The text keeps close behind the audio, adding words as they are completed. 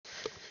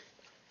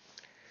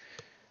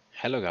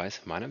Hello guys,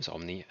 my name is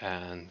Omni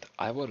and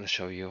I want to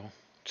show you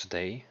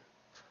today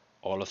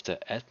all of the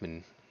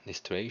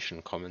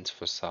administration comments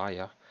for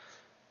Saya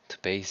to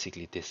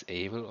basically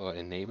disable or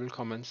enable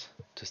comments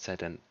to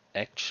set an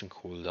action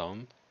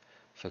cooldown.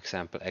 For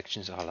example,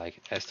 actions are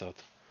like s.run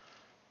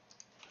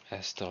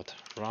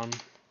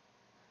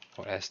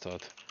or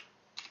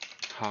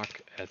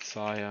s.hack at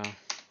Saya,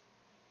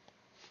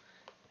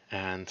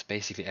 and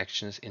basically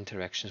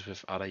interactions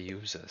with other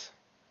users.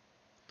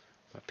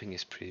 My ping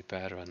is pretty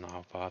bad right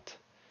now, but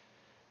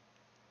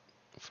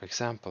for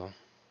example,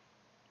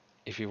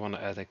 if you want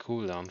to add a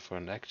cooldown for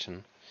an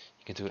action,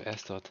 you can do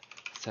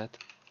s.set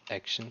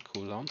action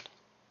cooldown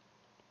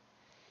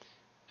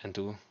and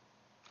do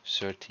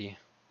 30,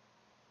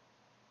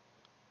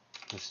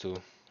 let's do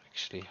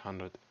actually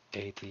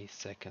 180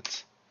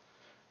 seconds.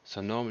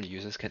 So normal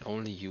users can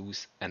only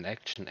use an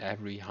action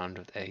every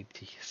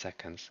 180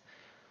 seconds,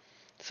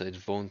 so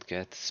it won't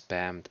get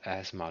spammed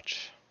as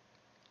much.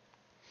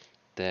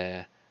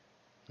 The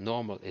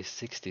normal is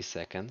 60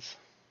 seconds,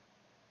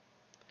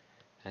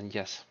 and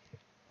yes,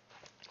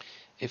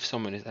 if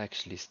someone is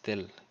actually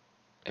still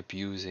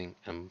abusing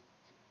and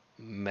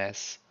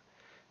mess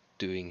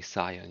doing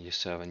Saya on your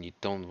server and you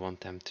don't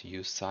want them to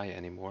use Saya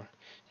anymore,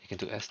 you can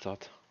do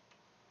s.block,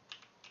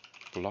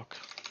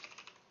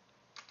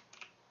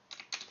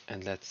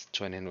 and let's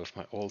join in with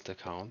my old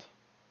account,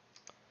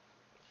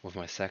 with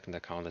my second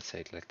account, let's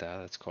say it like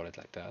that, let's call it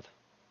like that.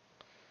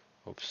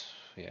 Oops,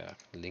 yeah,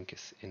 link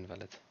is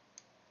invalid.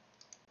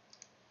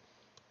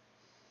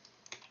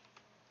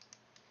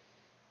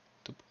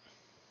 Let's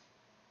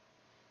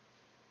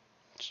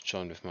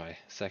join with my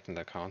second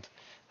account,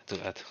 do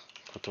add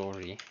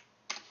Kotori,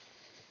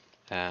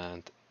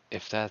 and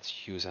if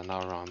that user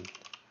now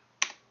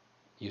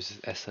uses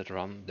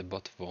s.run, the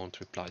bot won't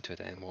reply to it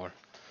anymore.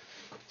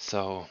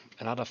 So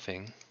another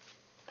thing,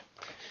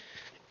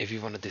 if you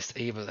want to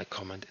disable a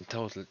comment in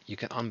total, you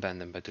can unban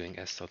them by doing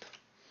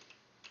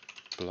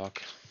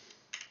s.block.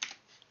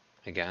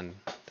 Again,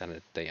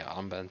 then they are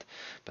unbanned.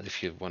 But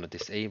if you want to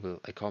disable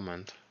a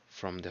comment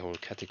from the whole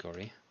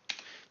category,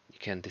 you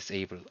can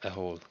disable a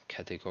whole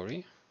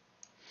category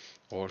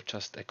or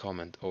just a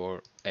comment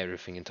or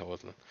everything in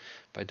total.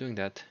 By doing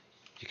that,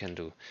 you can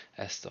do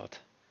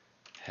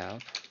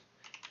s.help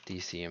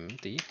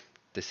dcmd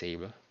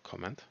disable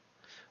comment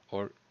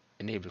or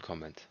enable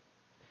comment.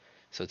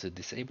 So to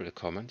disable a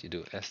comment, you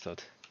do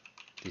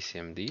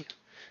s.dcmd,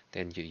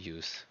 then you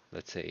use,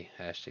 let's say,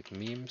 hashtag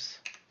memes.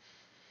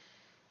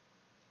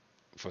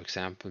 For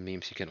example,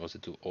 memes, you can also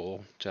do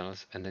all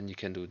channels, and then you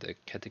can do the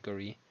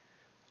category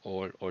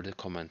or the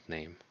comment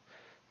name.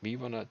 We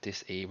wanna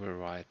disable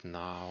right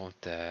now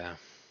the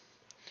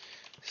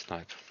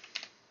snipe.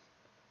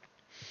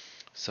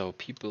 So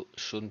people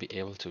shouldn't be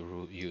able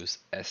to use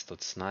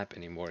s.snipe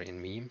anymore in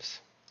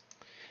memes.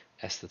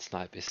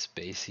 S.snipe is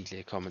basically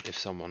a comment if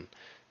someone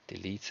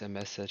deletes a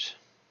message.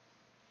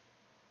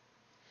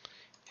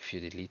 If you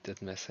delete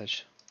that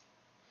message,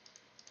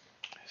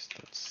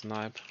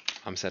 s.snipe,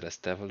 I'm set as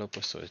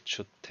developer, so it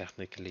should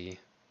technically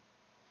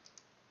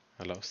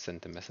allow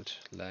send the message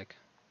lag.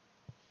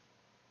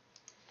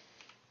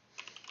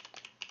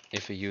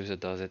 If a user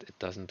does it, it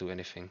doesn't do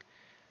anything,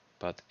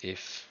 but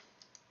if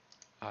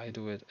I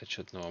do it, it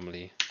should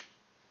normally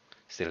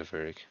still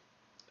work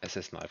as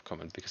a snipe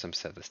comment because I'm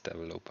set as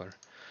developer.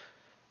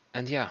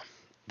 And yeah,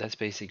 that's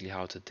basically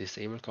how to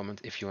disable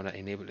comment. If you want to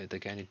enable it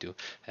again, you do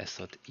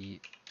s.ecmd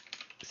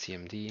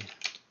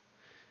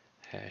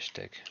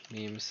hashtag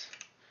memes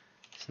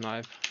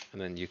snipe,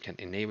 and then you can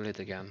enable it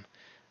again,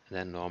 and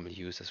then normal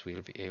users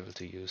will be able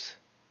to use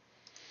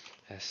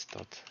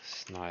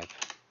s.snipe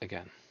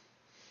again.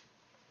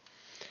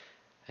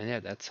 And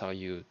yeah, that's how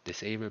you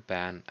disable,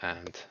 ban,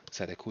 and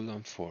set a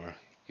cooldown for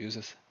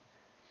users.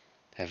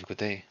 Have a good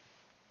day.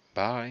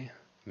 Bye.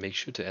 Make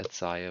sure to add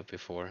Saya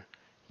before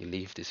you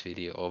leave this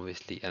video,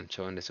 obviously, and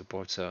join the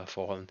support server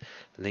for all,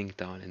 link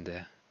down in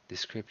the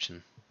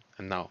description.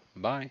 And now,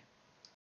 bye.